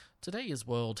Today is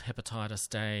World Hepatitis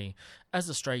Day. As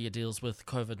Australia deals with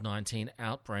COVID-19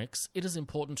 outbreaks, it is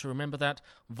important to remember that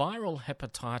viral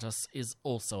hepatitis is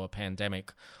also a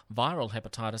pandemic. Viral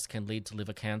hepatitis can lead to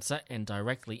liver cancer and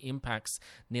directly impacts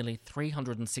nearly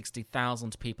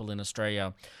 360,000 people in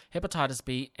Australia. Hepatitis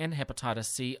B and hepatitis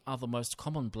C are the most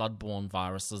common blood-borne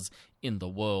viruses in the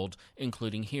world,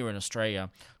 including here in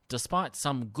Australia. Despite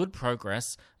some good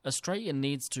progress, Australia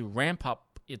needs to ramp up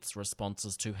its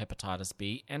responses to hepatitis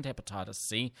B and hepatitis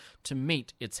C to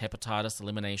meet its hepatitis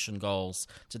elimination goals.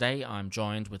 Today I'm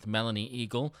joined with Melanie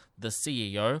Eagle, the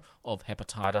CEO of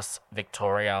Hepatitis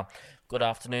Victoria. Good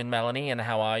afternoon, Melanie, and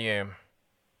how are you?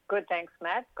 Good, thanks,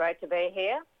 Matt. Great to be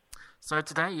here. So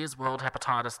today is World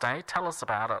Hepatitis Day. Tell us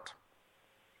about it.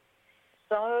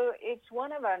 So it's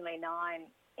one of only 9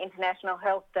 international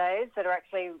health days that are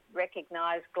actually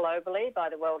recognised globally by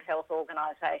the World Health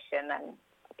Organisation and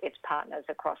its partners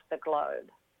across the globe.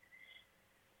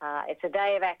 It's a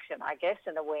day of action, I guess,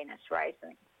 and awareness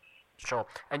raising. Sure.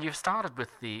 And you've started with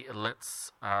the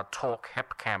Let's Talk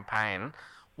Hep campaign.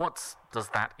 What does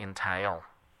that entail?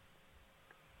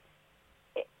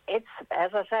 It's,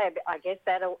 as I say, I guess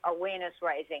that awareness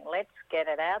raising. Let's get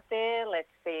it out there. Let's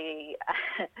be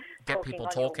get people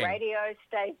on talking. Your radio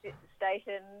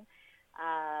station.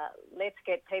 Let's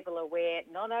get people aware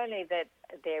not only that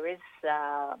there is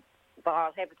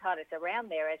viral hepatitis around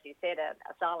there, as you said, a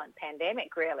silent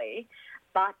pandemic really,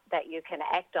 but that you can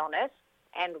act on it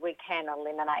and we can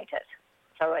eliminate it.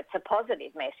 So it's a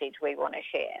positive message we want to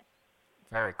share.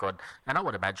 Very good. And I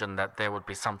would imagine that there would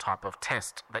be some type of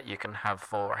test that you can have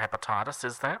for hepatitis,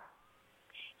 is there?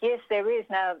 Yes, there is.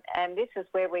 Now, and this is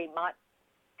where we might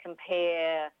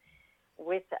compare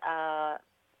with,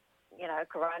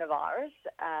 coronavirus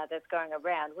that's going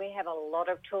around. We have a lot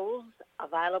of tools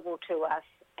available to us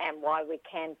and why we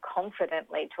can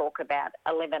confidently talk about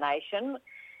elimination.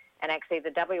 And actually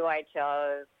the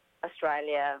WHO,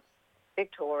 Australia,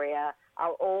 Victoria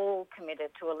are all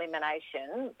committed to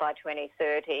elimination by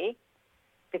 2030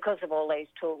 because of all these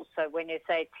tools. So when you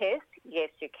say test, yes,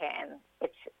 you can.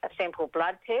 It's a simple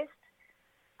blood test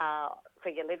for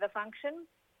your liver function.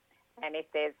 And if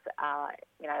there's,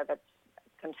 the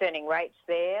concerning rates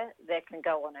there, they can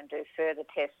go on and do further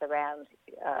tests around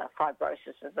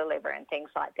fibrosis of the liver and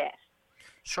things like that.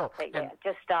 Sure. But yeah, it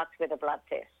just starts with a blood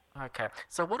test. Okay.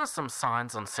 So what are some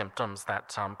signs and symptoms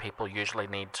that people usually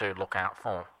need to look out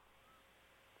for?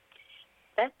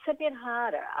 That's a bit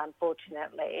harder,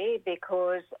 unfortunately,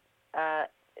 because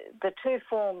the 2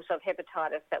 forms of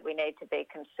hepatitis that we need to be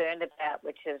concerned about,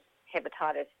 which is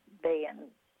hepatitis B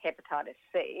and hepatitis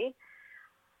C,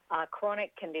 are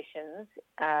chronic conditions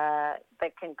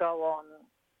that can go on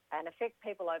and affect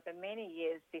people over many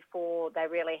years before they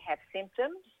really have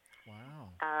symptoms.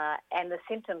 Wow. And the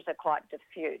symptoms are quite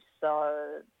diffuse.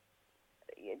 So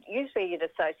usually you'd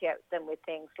associate them with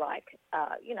things like,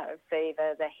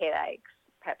 fever, the headaches,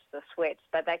 perhaps the sweats,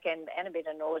 but they can, and a bit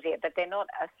of nausea, but they're not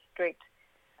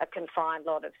a confined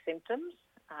lot of symptoms.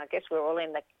 I guess we're all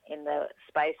in the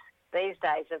space these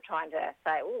days of trying to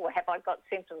say, have I got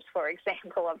symptoms, for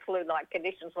example, of flu-like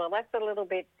conditions? Well, that's a little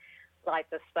bit like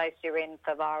the space you're in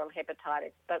for viral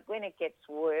hepatitis. But when it gets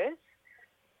worse,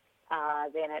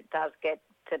 then it does get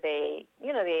to be,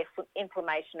 the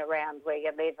inflammation around where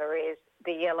your liver is,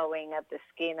 the yellowing of the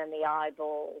skin and the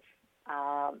eyeballs,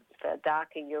 the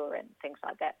darker urine, things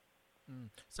like that.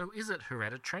 So is it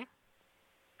hereditary?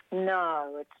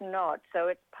 No, it's not. So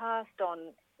it's passed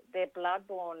on. They're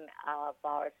blood-borne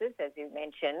viruses, as you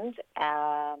mentioned,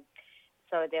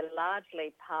 so they're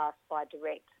largely passed by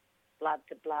direct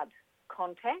blood-to-blood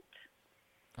contact.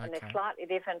 Okay. And they're slightly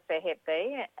different for Hep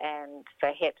B and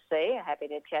for Hep C. I'm happy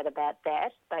to chat about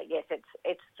that. But yes,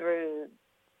 it's through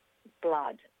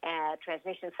blood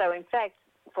transmission. So in fact,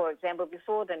 for example,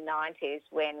 before the 90s,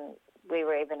 when we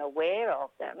were even aware of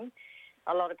them,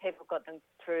 a lot of people got them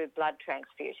through blood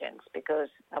transfusions because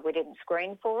we didn't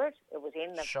screen for it. It was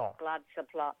in the blood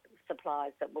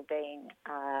supplies that were being,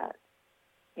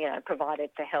 provided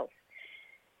for health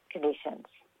conditions.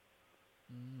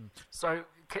 So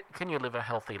can you live a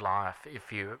healthy life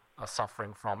if you are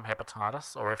suffering from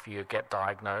hepatitis or if you get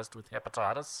diagnosed with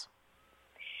hepatitis?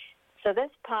 So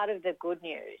that's part of the good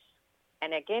news.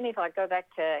 And again, if I go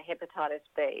back to hepatitis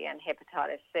B and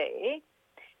hepatitis C,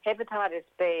 hepatitis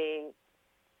B,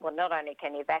 well, not only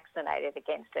can you vaccinate it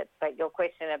against it, but your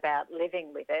question about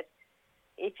living with it,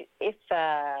 if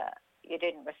you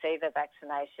didn't receive a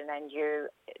vaccination and you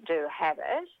do have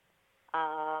it,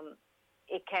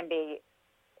 it can be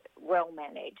well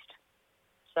managed.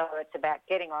 So it's about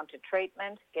getting onto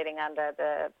treatment, getting under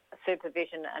the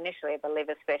supervision initially of a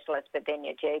liver specialist, but then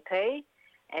your GP,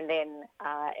 and then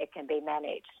it can be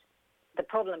managed. The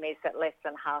problem is that less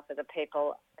than half of the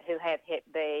people who have Hep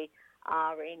B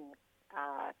are in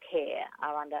care,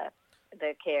 are under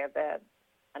the care of a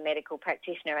medical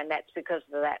practitioner, and that's because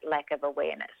of that lack of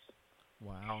awareness.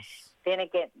 Wow. Then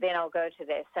I'll go to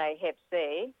their say Hep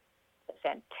C. The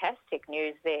fantastic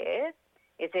news there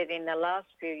is that in the last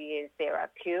few years there are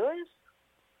cures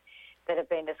that have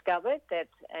been discovered.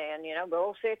 And we're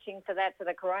all searching for that for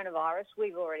the coronavirus.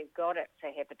 We've already got it for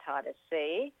hepatitis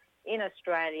C in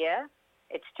Australia.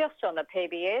 It's just on the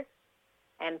PBS,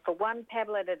 and for one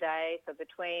tablet a day,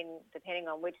 depending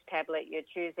on which tablet you're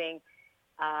choosing,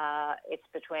 it's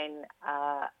between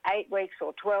 8 weeks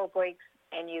or 12 weeks,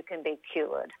 and you can be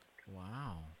cured.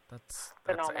 Wow, that's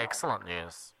Phenomenal. Excellent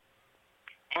news.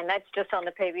 And that's just on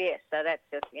the PBS, so that's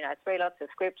just 3 lots of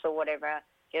scripts or whatever,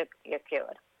 you're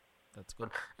cured. That's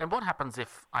good. And what happens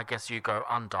if, I guess, you go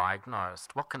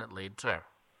undiagnosed? What can it lead to?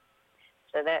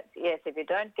 So that, yes, if you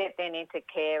don't get then into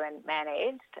care and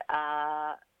managed,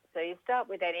 so you start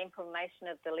with that inflammation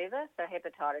of the liver. So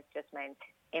hepatitis just means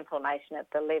inflammation of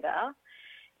the liver.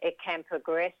 It can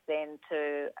progress then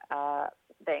to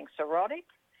being cirrhotic,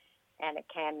 and it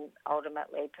can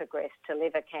ultimately progress to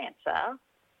liver cancer.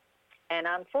 And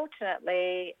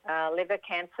unfortunately, liver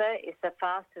cancer is the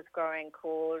fastest growing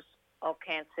cause of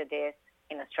cancer death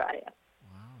in Australia.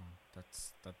 Wow,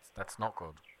 that's not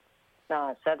good.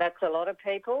 No, so that's a lot of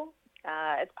people.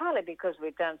 It's partly because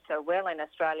we've done so well in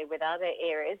Australia with other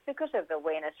areas because of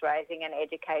awareness raising and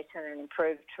education and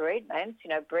improved treatments.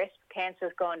 Breast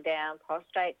cancer's gone down,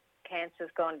 prostate cancer's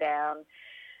gone down,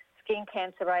 skin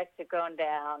cancer rates have gone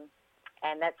down,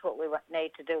 and that's what we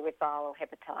need to do with viral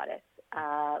hepatitis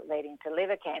leading to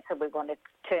liver cancer. We want to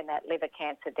turn that liver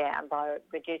cancer down by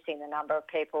reducing the number of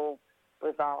people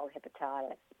with viral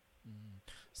hepatitis.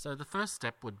 So the first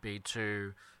step would be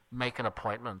to make an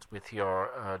appointment with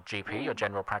your GP, your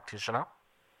general practitioner.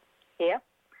 Yeah.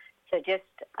 So just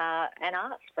and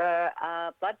ask for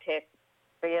a blood test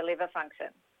for your liver function.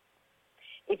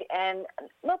 And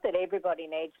not that everybody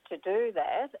needs to do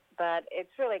that, but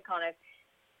it's really kind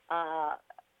of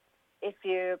if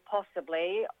you're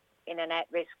possibly in an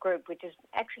at-risk group, which is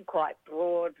actually quite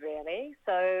broad, really.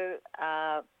 So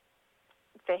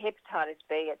for hepatitis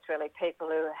B, it's really people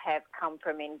who have come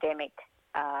from endemic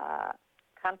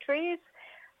countries,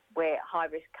 where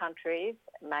high-risk countries,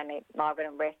 mainly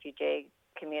migrant and refugee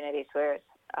communities where it's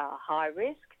high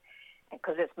risk,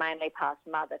 because it's mainly passed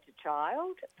mother to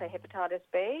child for hepatitis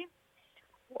B.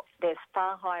 There's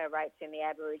far higher rates in the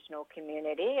Aboriginal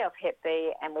community of Hep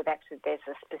B, and there's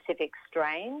a specific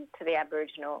strain in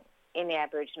the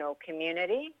Aboriginal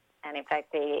community, and in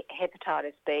fact the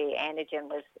hepatitis B antigen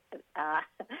was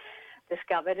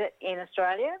discovered in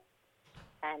Australia.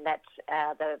 And that's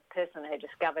the person who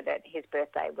discovered it, his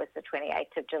birthday was the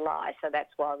 28th of July, so that's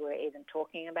why we're even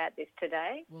talking about this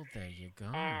today. Well, there you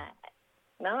go.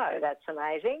 No, that's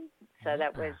amazing. So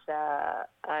that was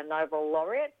a Nobel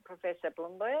laureate, Professor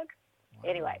Bloomberg. Wow.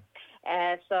 Anyway,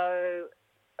 so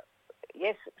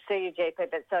yes, see your GP,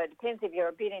 but so it depends if you're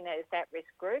a bit in those at-risk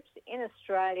groups. In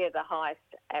Australia, the highest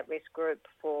at-risk group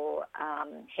for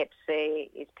Hep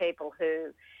C is people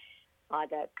who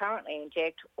either currently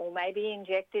inject or maybe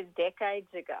injected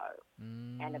decades ago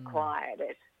and acquired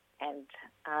it, and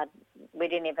we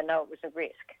didn't even know it was a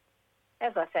risk.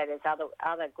 As I say, there's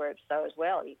other groups though as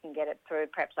well. You can get it through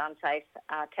perhaps unsafe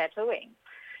tattooing.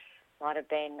 Might have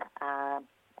been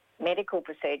medical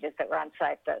procedures that were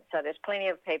unsafe. So there's plenty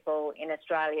of people in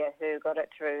Australia who got it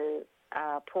through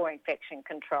poor infection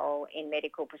control in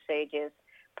medical procedures,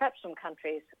 perhaps from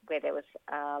countries where there was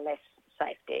less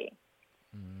safety.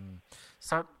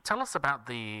 So tell us about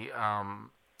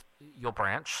your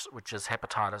branch, which is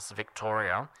Hepatitis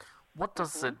Victoria. What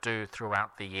does it do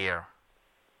throughout the year?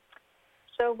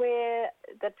 So we're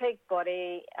the peak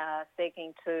body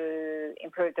seeking to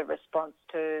improve the response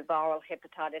to viral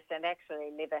hepatitis and actually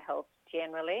liver health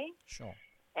generally. Sure.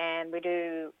 And we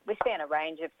span a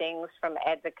range of things from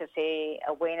advocacy,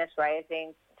 awareness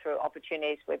raising, through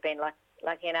opportunities we've been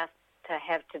lucky enough to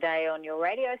have today on your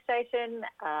radio station.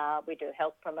 We do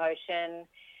health promotion,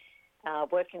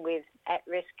 working with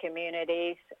at-risk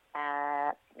communities,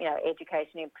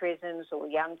 education in prisons or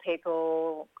young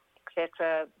people,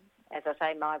 etc. As I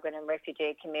say, migrant and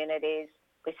refugee communities.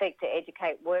 We seek to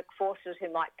educate workforces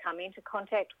who might come into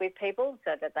contact with people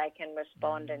so that they can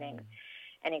respond and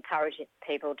encourage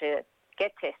people to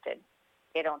get tested,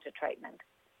 get onto treatment.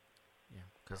 Yeah,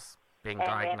 because being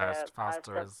diagnosed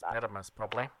faster is better, most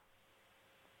probably.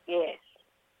 Yes,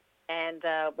 and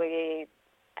we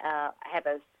have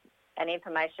an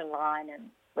information line, and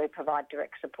we provide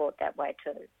direct support that way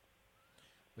too.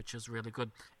 which is really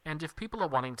good. And if people are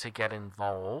wanting to get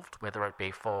involved, whether it be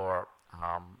for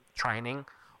training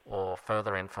or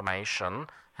further information,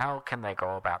 how can they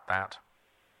go about that?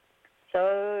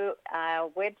 So our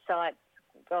website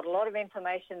got a lot of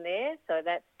information there. So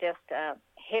that's just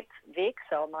HepVic,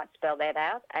 so I might spell that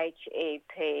out,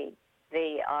 HEPVIC.org.au,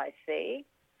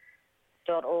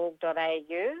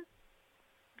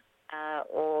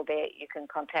 or there you can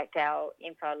contact our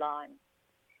info line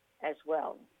as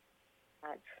well.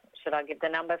 Should I give the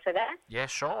number for that? Yeah,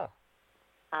 sure.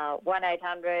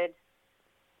 1800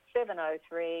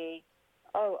 703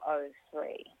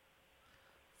 003.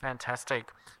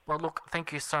 Fantastic. Well, look,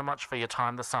 thank you so much for your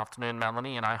time this afternoon,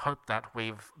 Melanie, and I hope that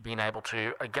we've been able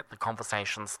to get the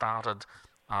conversation started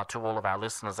to all of our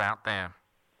listeners out there.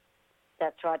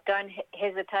 That's right. Don't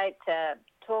hesitate to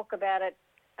talk about it,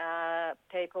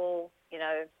 people. You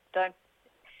know, don't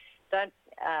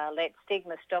let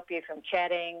stigma stop you from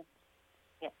chatting.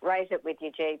 Raise it with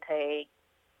your GP,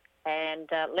 and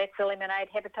let's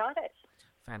eliminate hepatitis.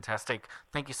 Fantastic.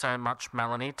 Thank you so much,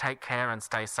 Melanie. Take care and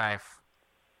stay safe.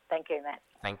 Thank you, Matt.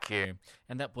 Thank you.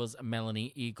 And that was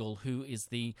Melanie Eagle, who is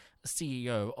the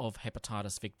CEO of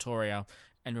Hepatitis Victoria.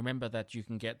 And remember that you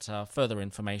can get further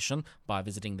information by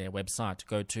visiting their website.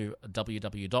 Go to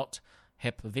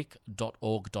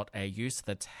www.hepvic.org.au, so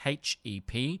that's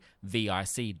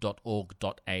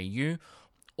HEPVIC.org.au,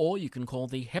 or you can call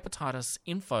the Hepatitis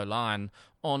Info line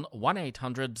on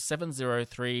 1800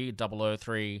 703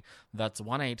 003. That's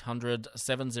 1800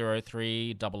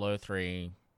 703 003.